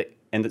boys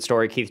in the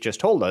story Keith just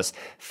told us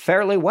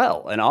fairly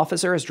well. An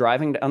officer is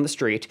driving down the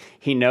street.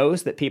 He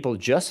knows that people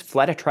just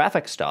fled a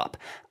traffic stop.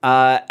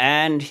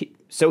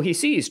 So he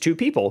sees two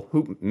people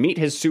who meet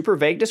his super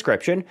vague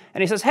description,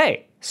 and he says,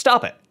 hey,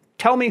 stop it.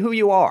 Tell me who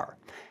you are.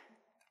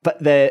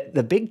 But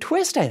the big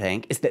twist, I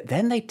think, is that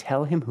then they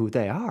tell him who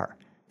they are.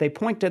 They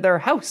point to their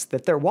house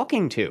that they're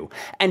walking to,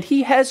 and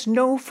he has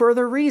no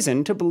further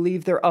reason to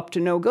believe they're up to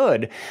no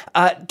good.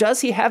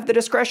 Does he have the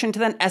discretion to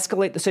then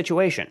escalate the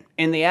situation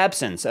in the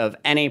absence of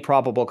any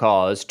probable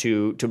cause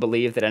to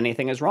believe that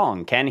anything is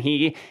wrong? Can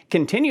he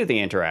continue the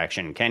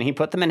interaction? Can he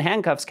put them in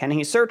handcuffs? Can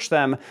he search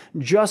them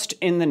just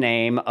in the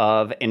name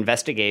of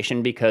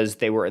investigation because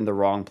they were in the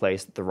wrong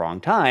place at the wrong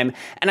time?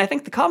 And I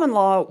think the common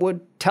law would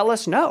tell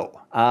us no.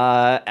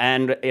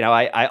 And, you know,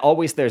 I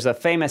always, there's a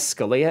famous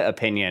Scalia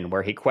opinion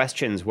where he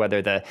questions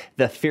whether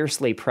the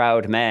fiercely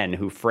proud men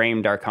who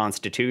framed our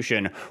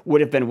Constitution would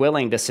have been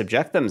willing to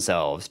subject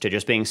themselves to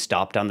just being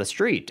stopped on the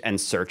street and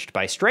searched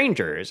by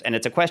strangers. And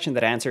it's a question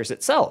that answers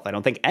itself. I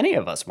don't think any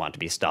of us want to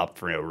be stopped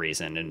for no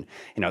reason and,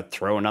 you know,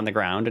 thrown on the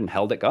ground and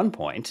held at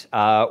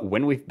gunpoint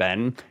when we've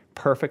been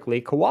perfectly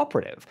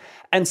cooperative.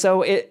 And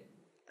so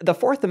the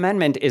Fourth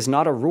Amendment is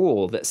not a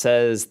rule that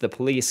says the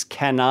police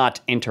cannot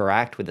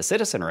interact with the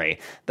citizenry.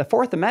 The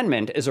Fourth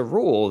Amendment is a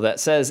rule that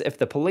says if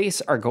the police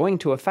are going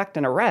to effect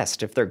an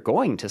arrest, if they're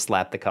going to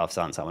slap the cuffs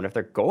on someone, if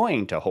they're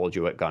going to hold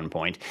you at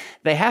gunpoint,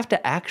 they have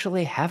to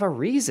actually have a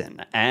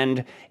reason.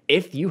 And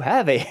if you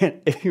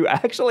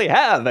actually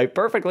have a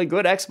perfectly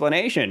good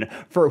explanation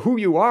for who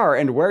you are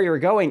and where you're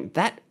going,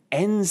 that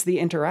ends the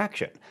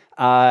interaction.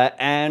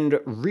 And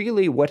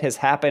really what has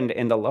happened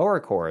in the lower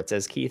courts,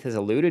 as Keith has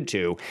alluded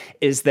to,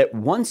 is that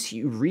once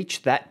you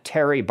reach that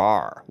Terry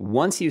bar,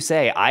 once you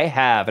say, I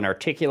have an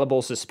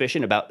articulable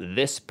suspicion about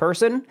this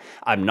person,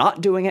 I'm not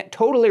doing it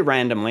totally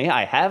randomly,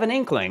 I have an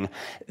inkling,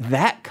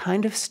 that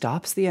kind of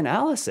stops the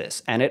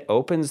analysis. And it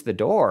opens the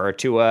door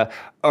to a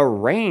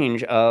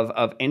range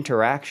of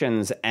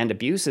interactions and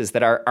abuses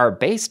that are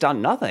based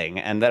on nothing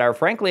and that are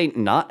frankly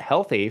not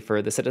healthy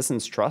for the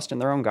citizens' trust in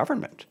their own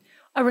government.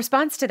 A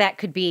response to that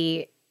could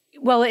be,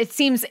 well, it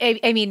seems,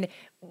 I mean,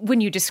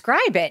 when you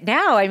describe it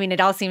now, I mean, it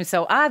all seems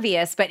so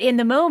obvious, but in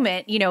the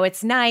moment, you know,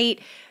 it's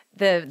night,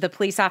 the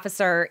police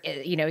officer,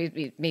 you know,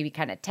 maybe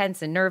kind of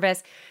tense and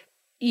nervous.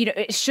 You know,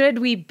 should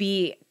we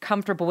be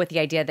comfortable with the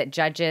idea that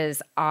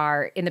judges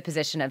are in the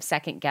position of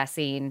second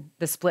guessing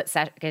the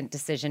split-second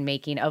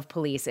decision-making of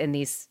police in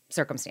these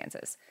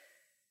circumstances?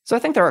 So I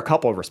think there are a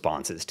couple of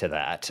responses to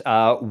that.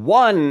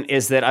 One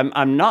is that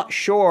I'm not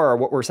sure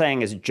what we're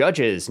saying is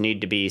judges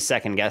need to be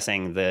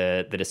second-guessing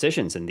the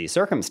decisions in these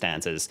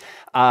circumstances.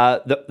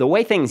 The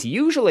way things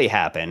usually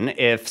happen,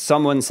 if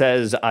someone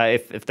says,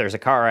 if there's a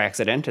car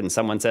accident and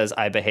someone says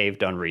I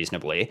behaved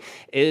unreasonably,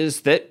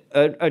 is that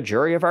a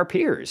jury of our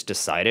peers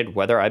decided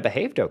whether I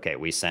behaved okay.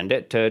 We send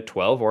it to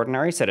 12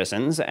 ordinary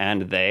citizens,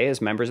 and they, as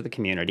members of the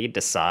community,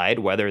 decide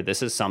whether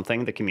this is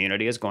something the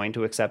community is going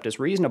to accept as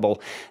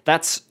reasonable.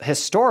 That's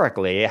historically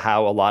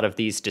how a lot of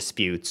these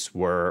disputes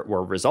were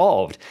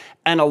resolved.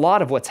 And a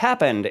lot of what's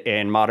happened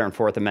in modern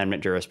Fourth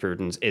Amendment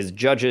jurisprudence is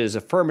judges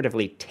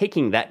affirmatively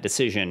taking that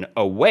decision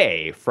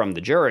away from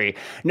the jury.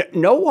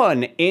 No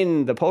one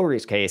in the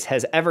Polri's case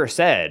has ever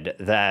said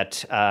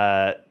that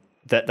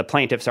the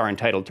plaintiffs are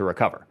entitled to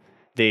recover.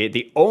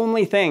 The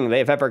only thing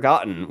they've ever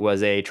gotten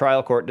was a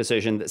trial court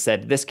decision that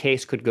said this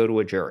case could go to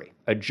a jury.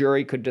 A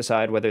jury could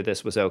decide whether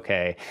this was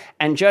okay.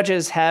 And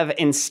judges have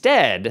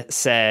instead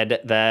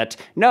said that,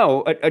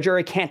 no, a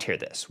jury can't hear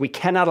this. We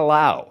cannot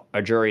allow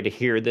a jury to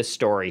hear this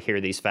story, hear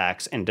these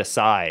facts, and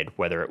decide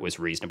whether it was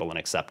reasonable and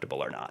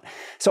acceptable or not.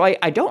 So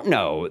I don't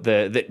know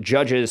that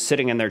judges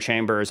sitting in their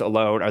chambers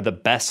alone are the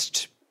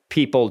best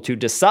people to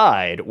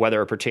decide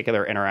whether a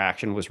particular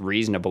interaction was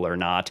reasonable or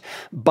not.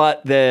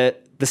 But the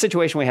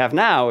situation we have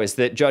now is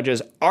that judges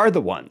are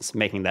the ones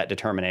making that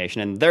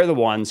determination, and they're the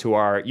ones who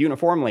are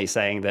uniformly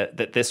saying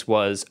that this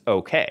was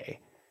okay.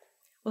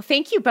 Well,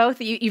 thank you both.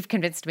 You've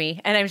convinced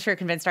me, and I'm sure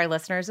convinced our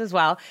listeners as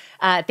well.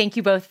 Thank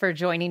you both for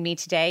joining me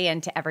today,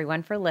 and to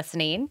everyone for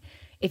listening.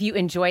 If you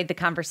enjoyed the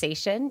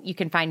conversation, you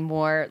can find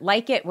more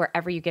like it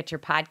wherever you get your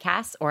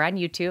podcasts or on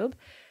YouTube.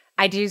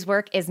 IG's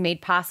work is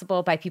made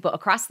possible by people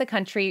across the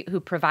country who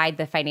provide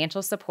the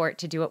financial support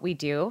to do what we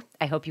do.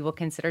 I hope you will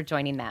consider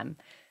joining them.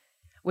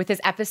 With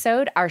this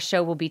episode, our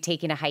show will be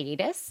taking a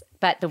hiatus,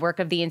 but the work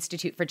of the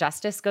Institute for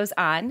Justice goes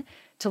on.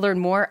 To learn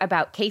more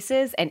about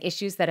cases and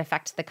issues that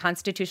affect the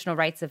constitutional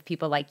rights of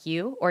people like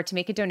you, or to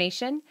make a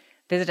donation,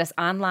 visit us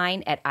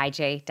online at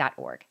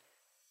ij.org.